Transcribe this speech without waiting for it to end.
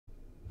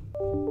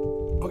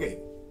Okay,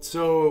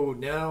 so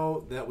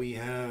now that we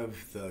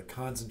have the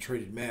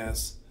concentrated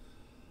mass,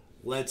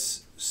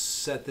 let's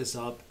set this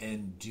up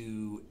and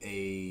do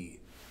a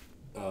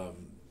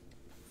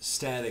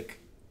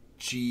static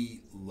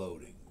G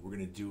loading. We're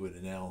going to do an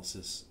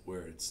analysis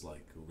where it's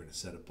like we're going to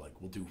set up like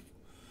we'll do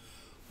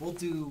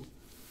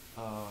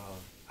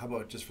how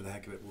about just for the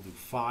heck of it, we'll do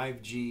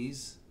 5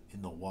 G's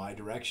in the Y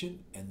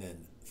direction and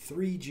then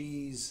 3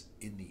 G's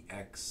in the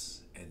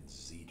X and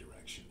Z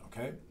direction,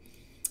 okay?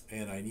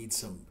 And I need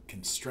some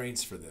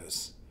constraints for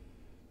this.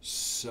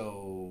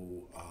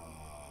 So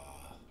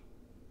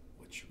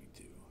what should we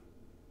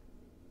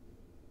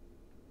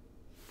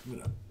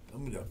do?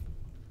 I'm gonna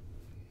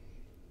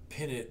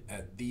pin it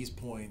at these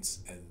points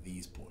and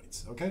these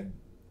points, okay?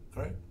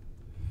 All right.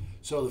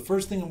 So the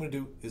first thing I'm gonna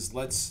do is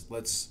let's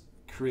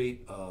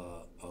create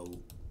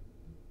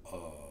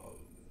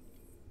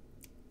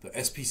the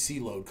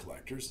SPC load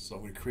collectors. So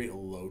I'm going to create a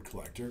load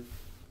collector.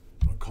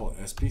 I'm going to call it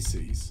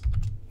SPCs.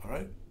 All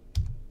right.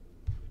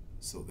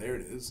 So there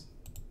it is.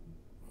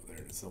 Oh, there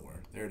it is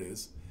somewhere. There it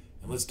is.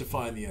 And let's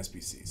define the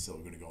SPCs. So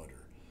we're going to go under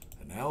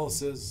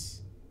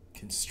analysis,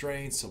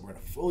 constraints. So we're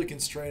going to fully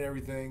constrain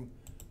everything.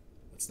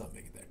 Let's not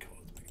make it that color.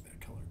 Let's make it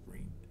that color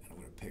green. And I'm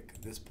going to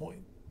pick this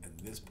point and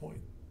this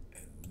point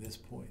and this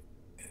point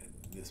and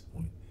this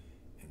point.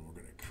 And we're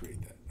going to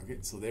create that. Okay.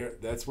 So there,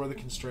 that's where the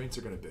constraints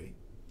are going to be.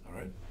 All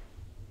right.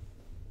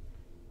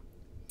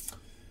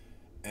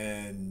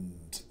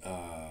 And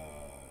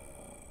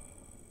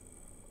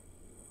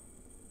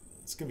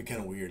it's gonna be kind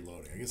of weird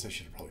loading. I guess I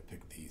should have probably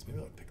picked these. Maybe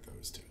I'll pick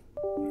those too.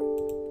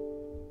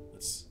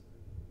 Let's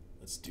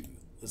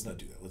not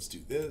do that. Let's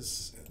do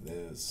this and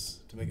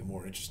this to make it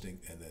more interesting,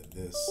 and then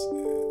this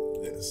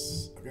and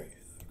this. Okay,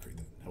 I'll create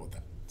that. How about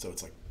that? So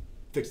it's like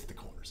fixed at the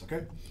corners.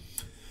 Okay.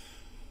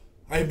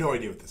 I have no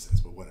idea what this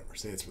is, but whatever.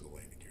 Say it's for the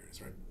landing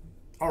gears, right?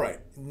 All right,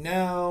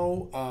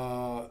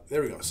 now,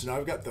 there we go. So now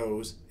I've got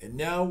those, and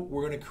now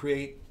we're going to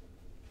create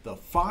the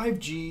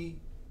 5G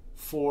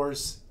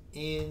force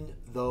in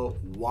the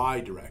Y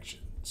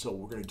direction. So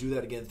we're going to do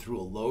that again through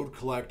a load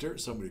collector.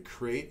 So I'm going to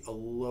create a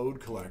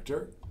load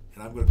collector,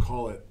 and I'm going to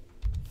call it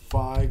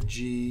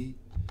 5G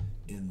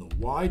in the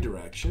Y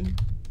direction,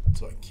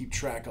 so I can keep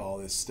track of all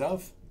this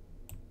stuff.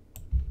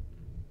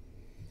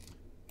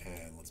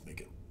 And let's make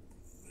it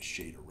a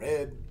shade of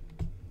red.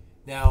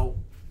 Now,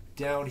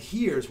 down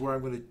here is where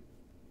I'm going to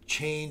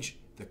change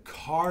the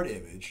card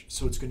image,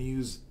 so it's going to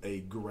use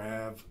a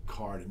grav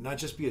card and not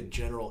just be a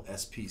general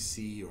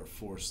SPC or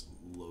force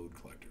load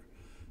collector.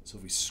 So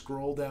if we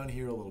scroll down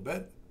here a little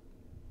bit,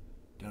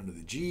 down to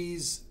the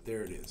G's,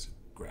 there it is,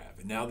 grav.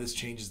 And now this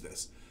changes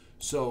this.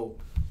 So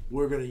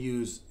we're going to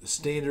use the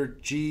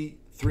standard G,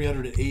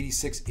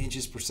 386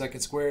 inches per second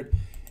squared,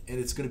 and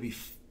it's going to be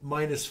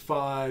minus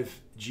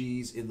 5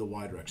 G's in the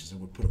Y direction. So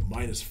I'm going to put a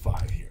minus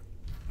 5 here.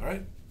 All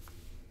right?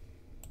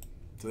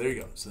 So there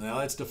you go. So now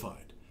that's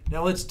defined.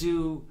 Now let's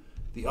do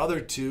the other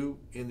two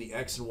in the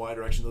X and Y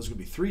direction. Those are going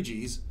to be 3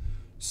 G's.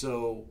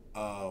 So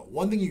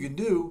one thing you can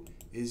do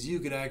is you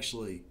can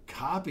actually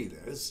copy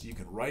this. You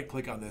can right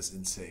click on this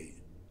and say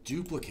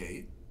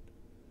duplicate.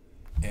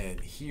 And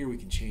here we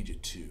can change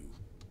it to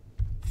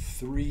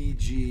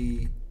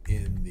 3G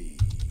in the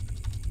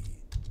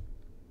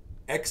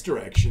X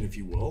direction, if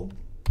you will.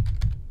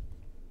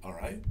 All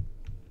right.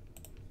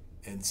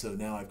 And so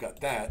now I've got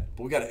that,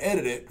 but we got to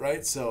edit it,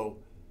 right? So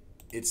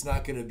it's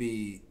not going to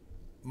be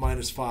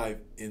minus 5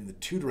 in the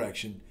 2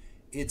 direction.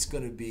 It's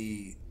going to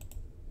be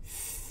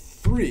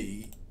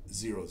 300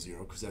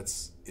 because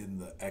that's in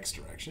the X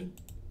direction.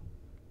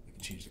 We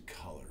can change the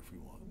color if we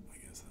want, I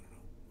guess. I don't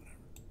know. Whatever.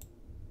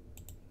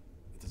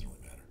 It doesn't really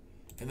matter.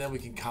 And then we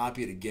can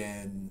copy it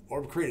again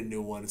or create a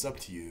new one. It's up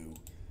to you.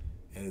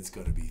 And it's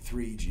going to be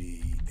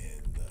 3G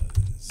in the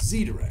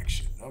Z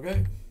direction.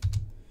 Okay?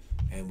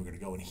 And we're going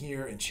to go in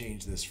here and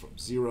change this from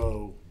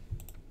 0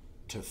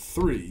 to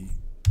 3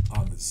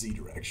 on the Z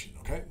direction,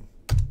 okay?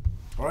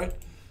 All right,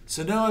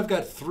 so now I've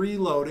got 3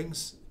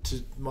 loadings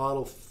to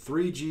model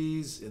 3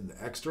 G's in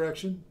the X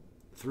direction,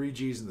 3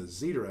 G's in the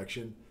Z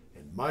direction,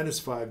 and minus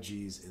 5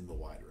 G's in the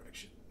Y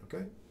direction,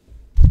 okay?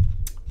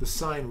 The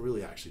sign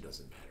really actually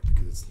doesn't matter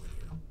because it's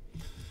linear.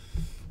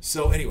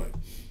 So anyway,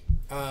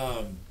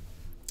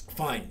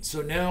 fine.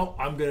 So now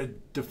I'm going to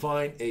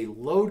define a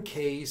load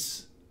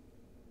case,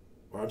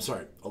 or I'm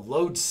sorry, a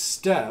load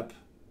step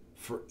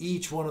for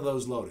each one of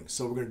those loadings.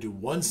 So we're going to do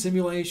one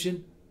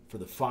simulation for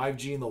the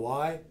 5G and the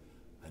Y,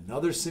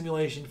 another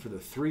simulation for the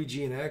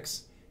 3G and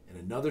X, and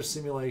another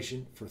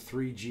simulation for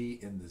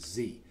 3G and the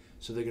Z.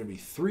 So they're going to be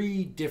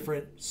 3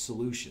 different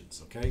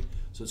solutions, okay?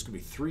 So it's going to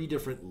be 3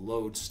 different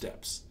load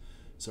steps.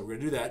 So we're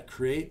going to do that.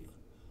 Create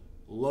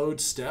load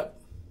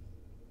step.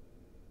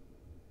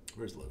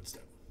 Where's load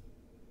step?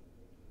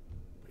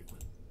 Wait,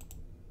 what?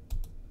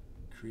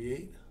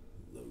 Create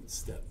load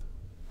step.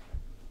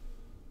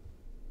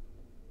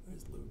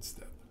 Where's load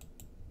step?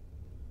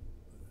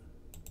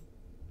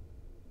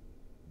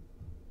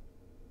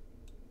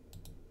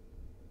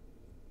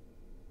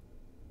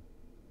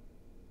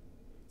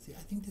 See,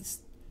 I think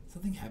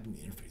something happened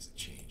to the interface that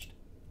changed.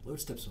 Load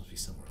steps must be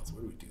somewhere else.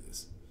 Where do we do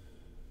this?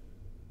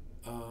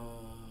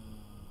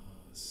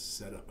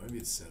 Setup. Maybe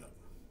it's setup.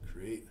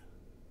 Create.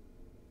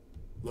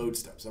 Load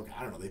steps. Okay,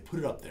 I don't know. They put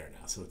it up there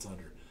now, so it's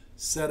under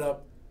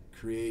setup,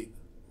 create,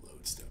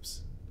 load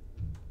steps.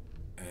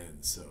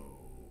 And so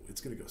it's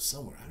going to go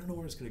somewhere. I don't know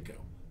where it's going to go.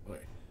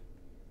 Okay.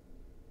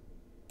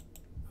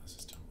 This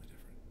is totally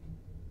different.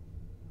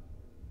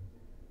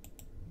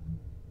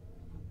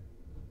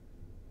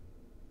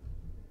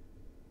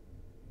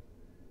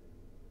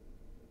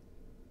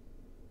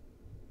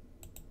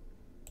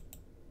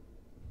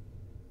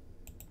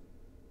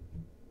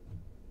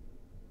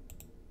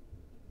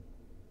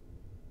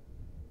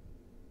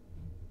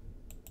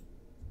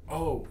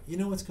 Oh, you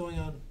know what's going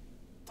on?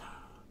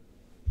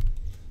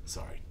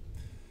 Sorry.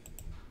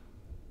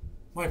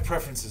 My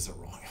preferences are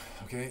wrong,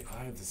 okay?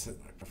 I have to set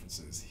my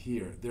preferences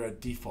here. They're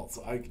at default,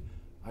 so I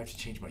have to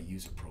change my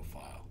user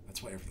profile.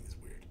 That's why everything is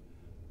weird.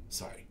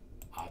 Sorry,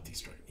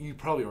 Optistruct. You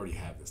probably already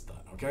have this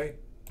done, okay?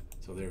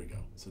 So there we go.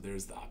 So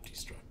there's the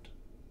Optistruct.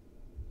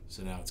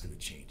 So now it's going to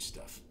change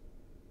stuff.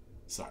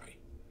 Sorry.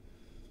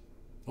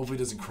 Hopefully it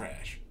doesn't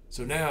crash.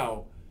 So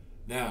now,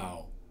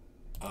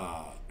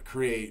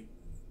 create.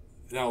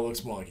 Now it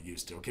looks more like it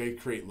used to, okay?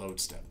 Create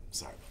load step.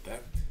 Sorry about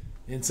that.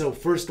 And so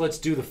first let's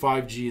do the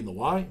 5G and the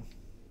Y.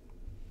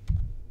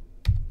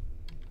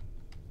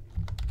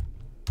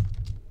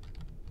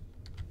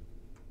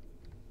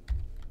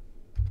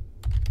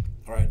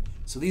 All right,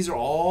 so these are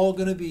all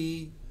going to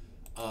be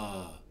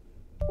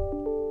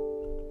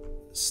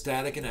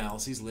static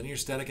analyses, linear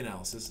static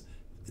analysis.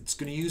 It's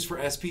going to use for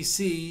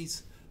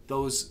SPCs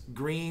those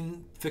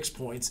green fixed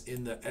points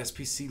in the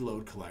SPC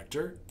load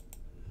collector.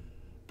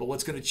 But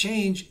what's going to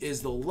change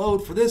is the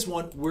load for this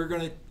one. We're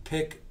going to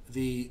pick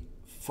the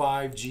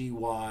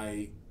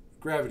 5GY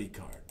gravity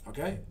card,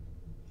 okay?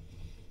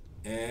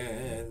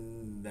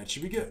 And that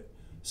should be good.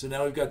 So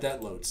now we've got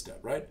that load step,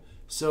 right?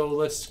 So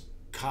let's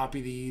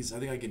copy these. I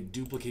think I can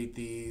duplicate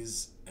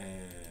these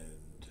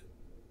and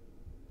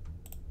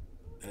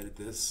edit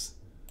this.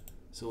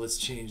 So let's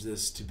change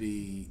this to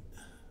be,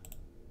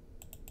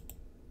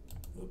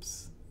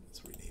 oops,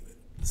 let's rename it.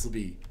 This will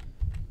be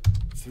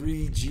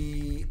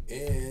 3G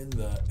in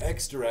the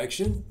X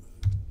direction.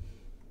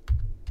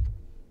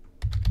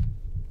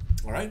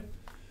 All right.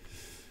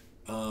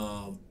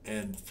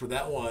 And for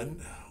that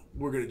one,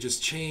 we're going to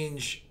just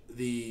change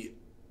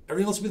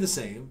everything else will be the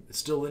same. It's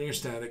still linear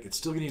static. It's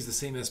still going to use the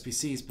same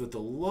SPCs, but the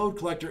load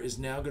collector is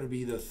now going to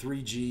be the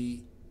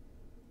 3G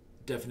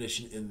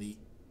definition in the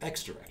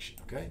X direction,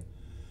 okay?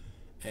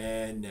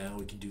 And now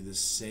we can do the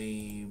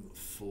same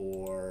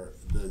for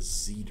the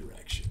Z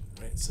direction,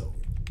 right? So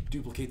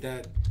duplicate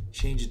that,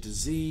 change it to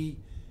Z,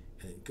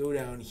 and then go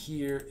down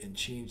here and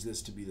change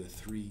this to be the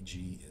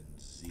 3G and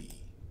Z.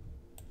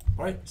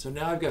 All right, so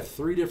now I've got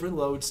 3 different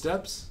load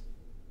steps.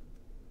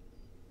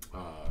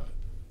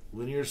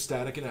 Linear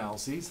static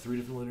analyses, 3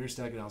 different linear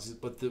static analyses,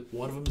 but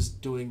one of them is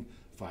doing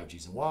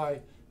 5Gs and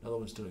Y, another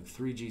one's doing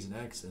 3Gs and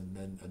X, and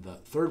then the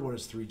third one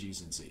is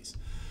 3Gs and Zs.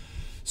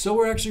 So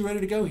we're actually ready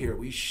to go here.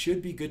 We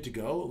should be good to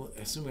go,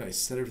 assuming I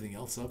set everything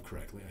else up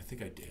correctly. I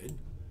think I did.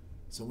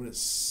 So I'm going to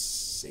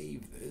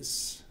save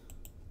this.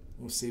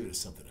 I'm going to save it as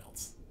something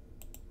else.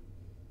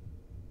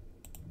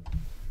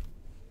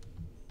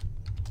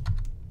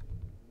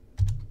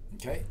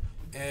 Okay,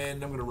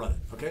 and I'm going to run it.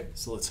 Okay,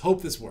 so let's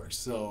hope this works.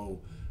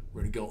 So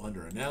we're going to go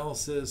under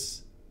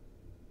Analysis,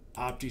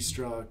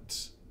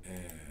 Optistruct,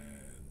 and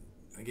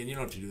again, you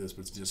don't have to do this,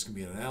 but it's just going to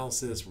be an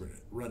analysis. We're going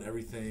to run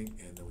everything,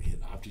 and then we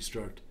hit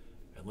Optistruct,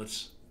 and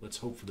let's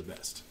hope for the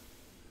best.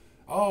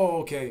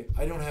 Oh, okay.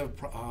 I don't have.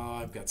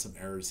 I've got some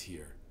errors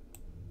here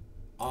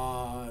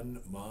on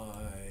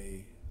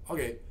my.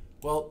 Okay.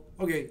 Well,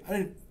 okay. I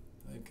didn't.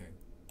 Okay.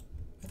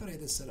 I thought I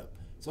had this set up.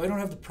 So I don't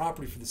have the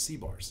property for the C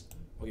bars.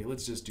 Okay,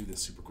 let's just do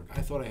this super quick.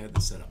 I thought I had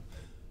this set up.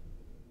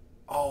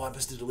 Oh, I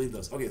must have deleted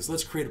those. Okay, so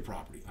let's create a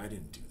property. I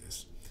didn't do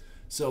this.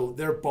 So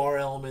they're bar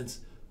elements.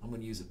 I'm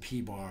going to use a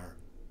P bar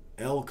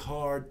L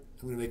card.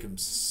 I'm going to make them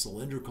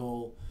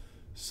cylindrical.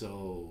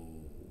 So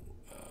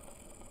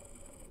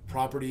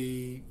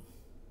property.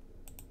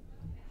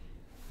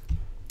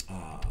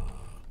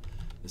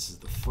 This is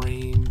the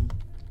frame.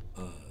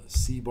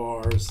 C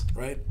bars,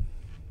 right?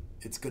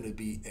 It's going to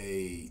be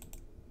a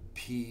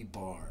P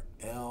bar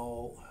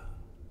L.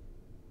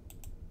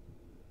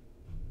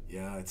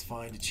 Yeah, it's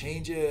fine to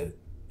change it.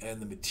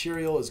 And the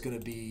material is going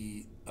to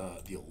be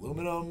the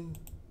aluminum.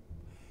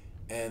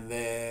 And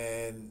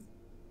then,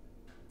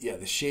 yeah,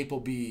 the shape will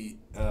be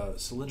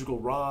cylindrical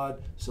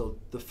rod. So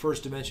the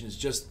first dimension is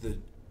just the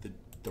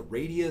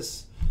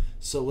radius.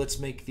 So let's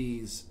make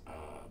these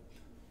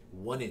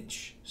 1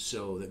 inch.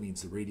 So that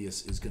means the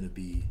radius is going to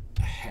be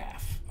a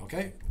half,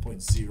 okay?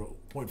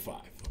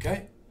 0.5,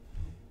 okay?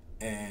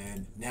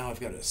 And now I've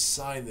got to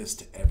assign this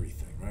to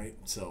everything, right?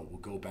 So we'll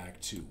go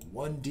back to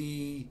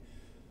 1D.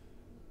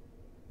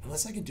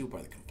 Unless I can do it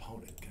by the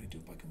component. Can I do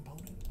it by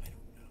component? I don't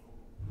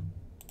know.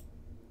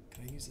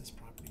 Can I use this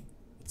property?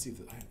 Let's see if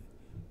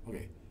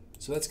okay.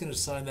 So that's going to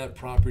assign that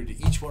property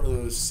to each one of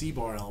those C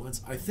bar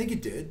elements. I think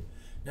it did.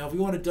 Now, if we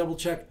want to double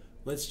check,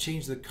 let's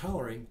change the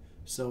coloring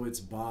so it's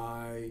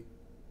by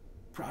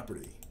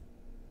property.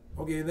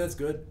 Okay, that's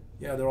good.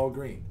 Yeah, they're all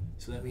green.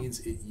 So that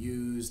means it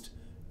used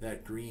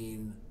that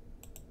green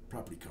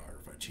property card.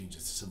 If I change it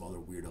to some other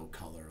weirdo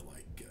color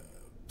like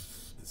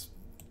this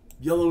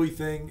yellowy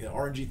thing,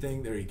 orangey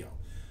thing, there you go.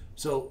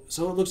 So it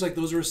looks like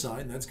those are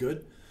assigned. That's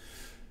good.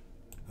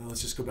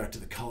 Let's just go back to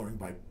the coloring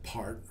by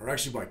part, or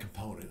actually by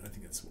component. I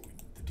think that's what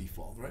the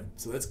default, right?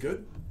 So that's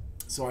good.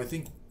 So I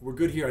think we're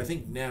good here. I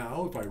think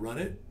now if I run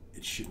it,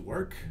 it should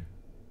work.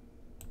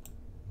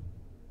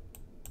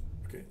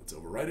 Okay, let's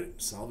overwrite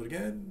it, solve it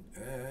again,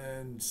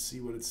 and see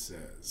what it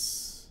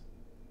says.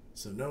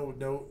 So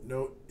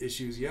no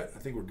issues yet. I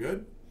think we're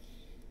good.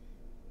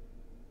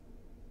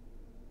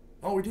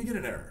 Oh, we did get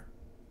an error.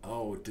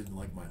 Oh, it didn't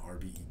like my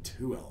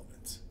RBE2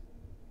 element.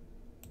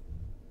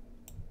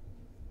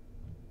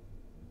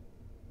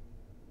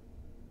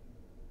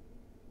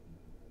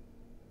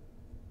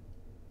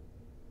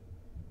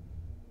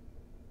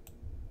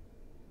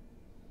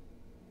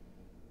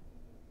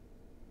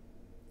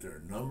 There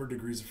are number of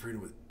degrees of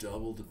freedom with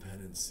double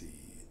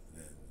dependency.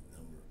 Then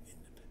number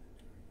independent.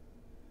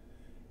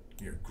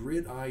 Here,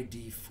 grid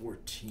ID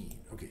 14.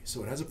 Okay,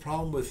 so it has a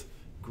problem with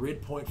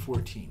grid point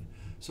 14.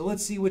 So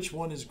let's see which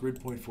one is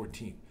grid point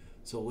 14.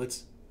 So I'm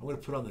going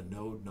to put on the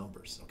node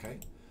numbers, okay?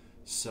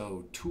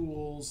 So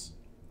tools,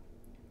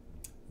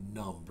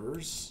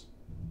 numbers,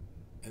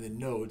 and then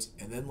nodes,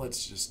 and then I'm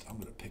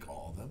going to pick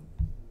all of them.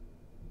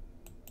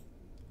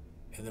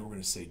 And then we're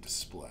going to say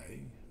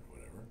display.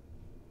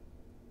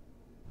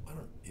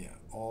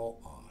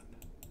 All on.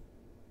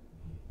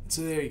 And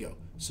so there you go.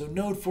 So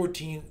node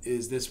 14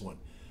 is this one.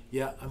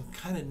 Yeah, I'm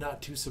kind of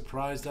not too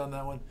surprised on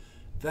that one.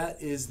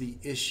 That is the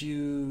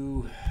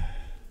issue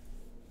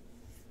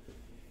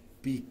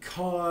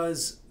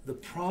because the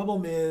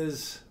problem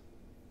is,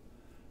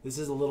 this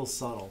is a little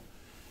subtle.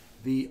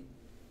 The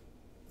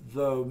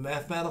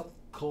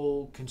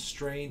mathematical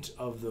constraint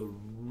of the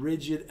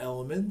rigid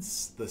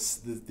elements, the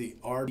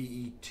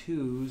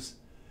RBE2s,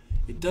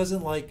 it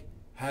doesn't like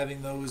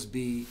having those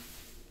be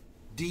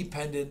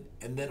dependent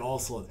and then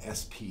also an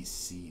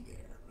SPC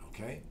there,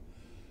 okay?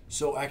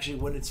 So actually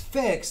when it's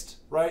fixed,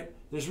 right,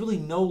 there's really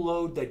no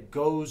load that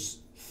goes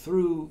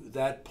through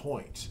that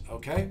point,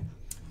 okay?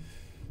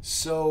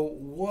 So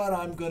what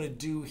I'm going to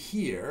do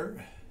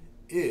here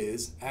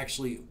is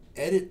actually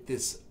edit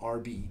this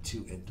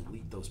RBE2 and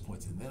delete those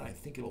points, and then I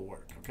think it'll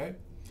work, okay?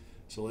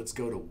 So let's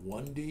go to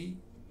 1D,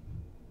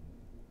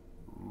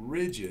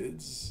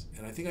 rigids,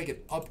 and I think I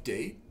can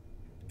update,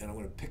 and I'm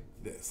going to pick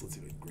this. Let's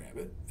see if I can grab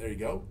it. There you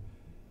go.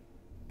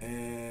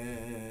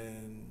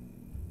 And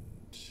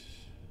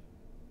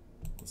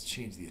let's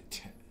change the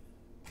attack.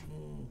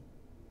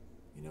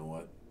 You know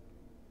what?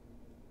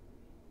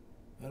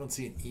 I don't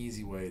see an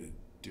easy way to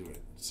do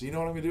it. So you know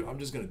what I'm going to do? I'm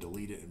just going to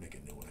delete it and make a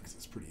new one because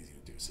it's pretty easy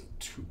to do. So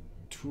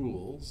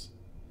tools,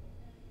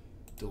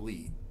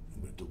 delete.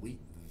 I'm going to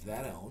delete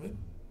that element.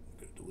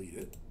 I'm going to delete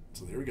it.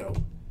 So there we go.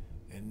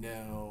 And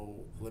now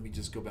let me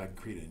just go back and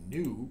create a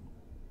new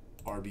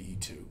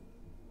RBE2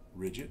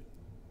 rigid.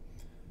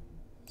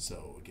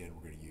 So again,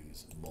 we're going to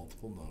use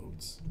multiple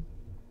nodes.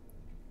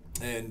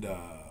 And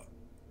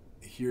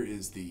here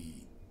is the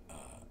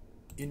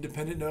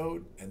independent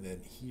node, and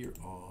then here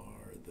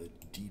are the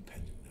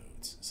dependent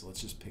nodes. So let's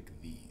just pick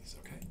these,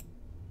 okay?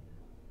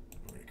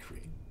 We're going to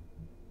create.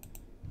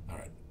 All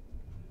right.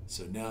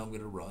 So now I'm going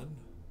to run,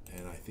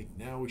 and I think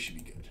now we should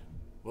be good.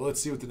 Well,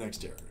 let's see what the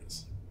next error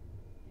is.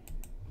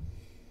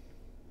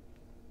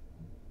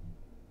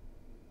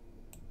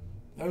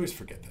 I always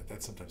forget that.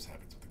 That sometimes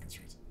happens with the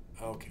constraints.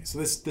 Okay, so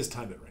this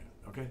time it ran.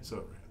 Okay, so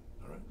it ran.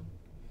 All right.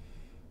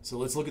 So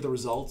let's look at the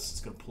results. It's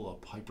going to pull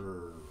up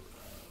Hyper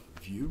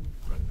view.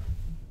 Right.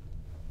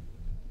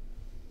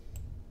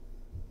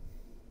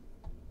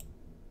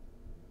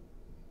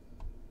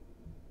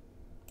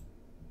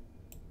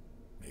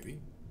 Maybe.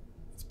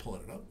 It's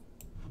pulling it up.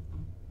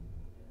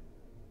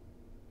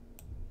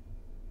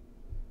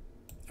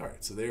 All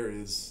right, so there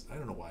is, I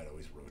don't know why it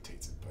always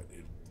rotates it, but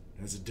it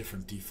has a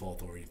different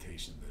default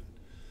orientation than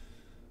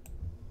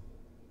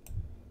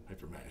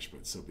Hypermesh,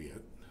 but so be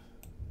it.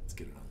 Let's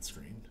get it on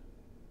screen.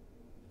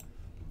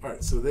 All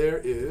right, so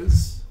there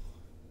is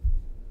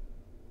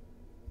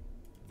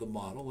the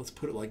model. Let's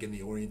put it like in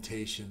the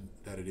orientation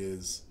that it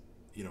is,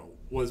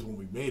 was when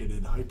we made it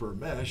in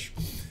Hypermesh.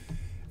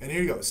 And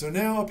here you go. So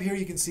now up here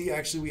you can see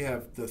actually we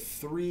have the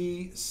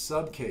 3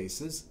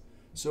 subcases.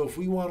 So if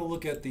we want to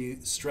look at the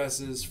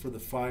stresses for the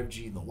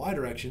 5G in the y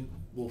direction,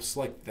 we'll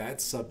select that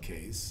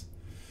subcase.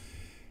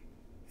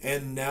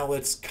 And now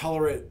let's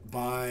color it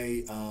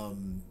by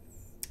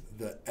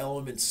the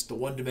elements, the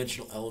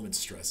one-dimensional element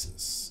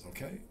stresses,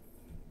 okay?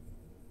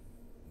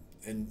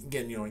 And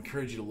again, I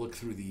encourage you to look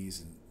through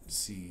these and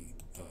see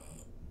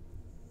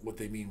what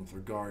they mean with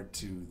regard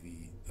to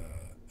the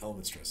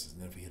element stresses.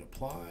 And then if we hit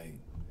apply,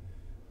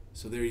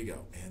 so there you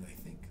go. And I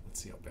think, let's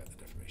see how bad the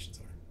deformations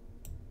are.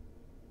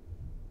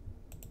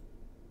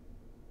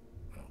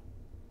 Wow.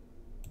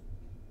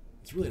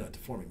 It's really not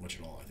deforming much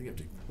at all. I think I have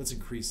to, let's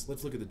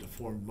look at the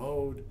deformed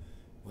mode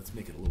Let's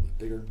make it a little bit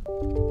bigger.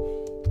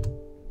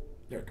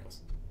 There it goes.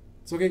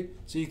 It's okay.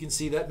 So you can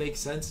see that makes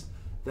sense.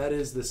 That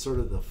is the sort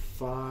of the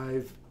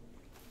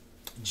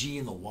 5G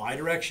in the Y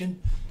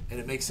direction. And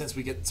it makes sense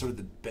we get sort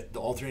of the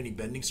alternating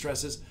bending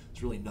stresses.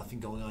 There's really nothing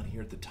going on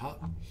here at the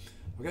top.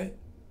 Okay,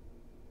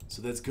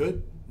 so that's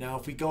good. Now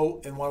if we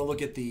go and want to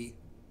look at the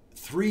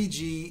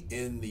 3G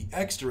in the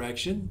X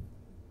direction,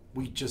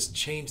 we just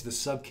change the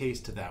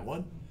subcase to that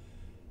one.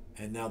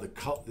 And now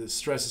the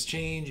stresses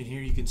change, and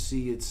here you can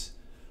see it's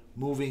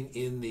moving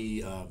in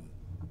the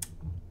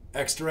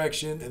X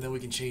direction, and then we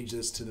can change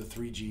this to the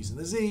 3Gs and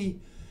the Z.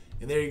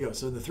 And there you go.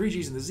 So in the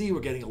 3Gs and the Z, we're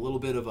getting a little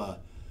bit of a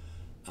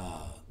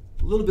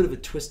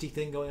twisty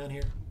thing going on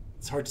here.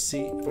 It's hard to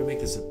see. If I make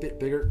this a bit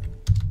bigger,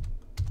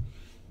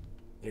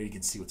 there you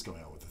can see what's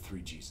going on with the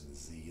 3Gs and the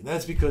Z. And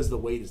that's because the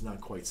weight is not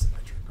quite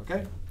symmetric,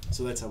 okay?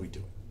 So that's how we do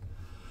it.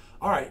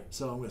 All right,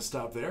 so I'm going to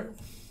stop there.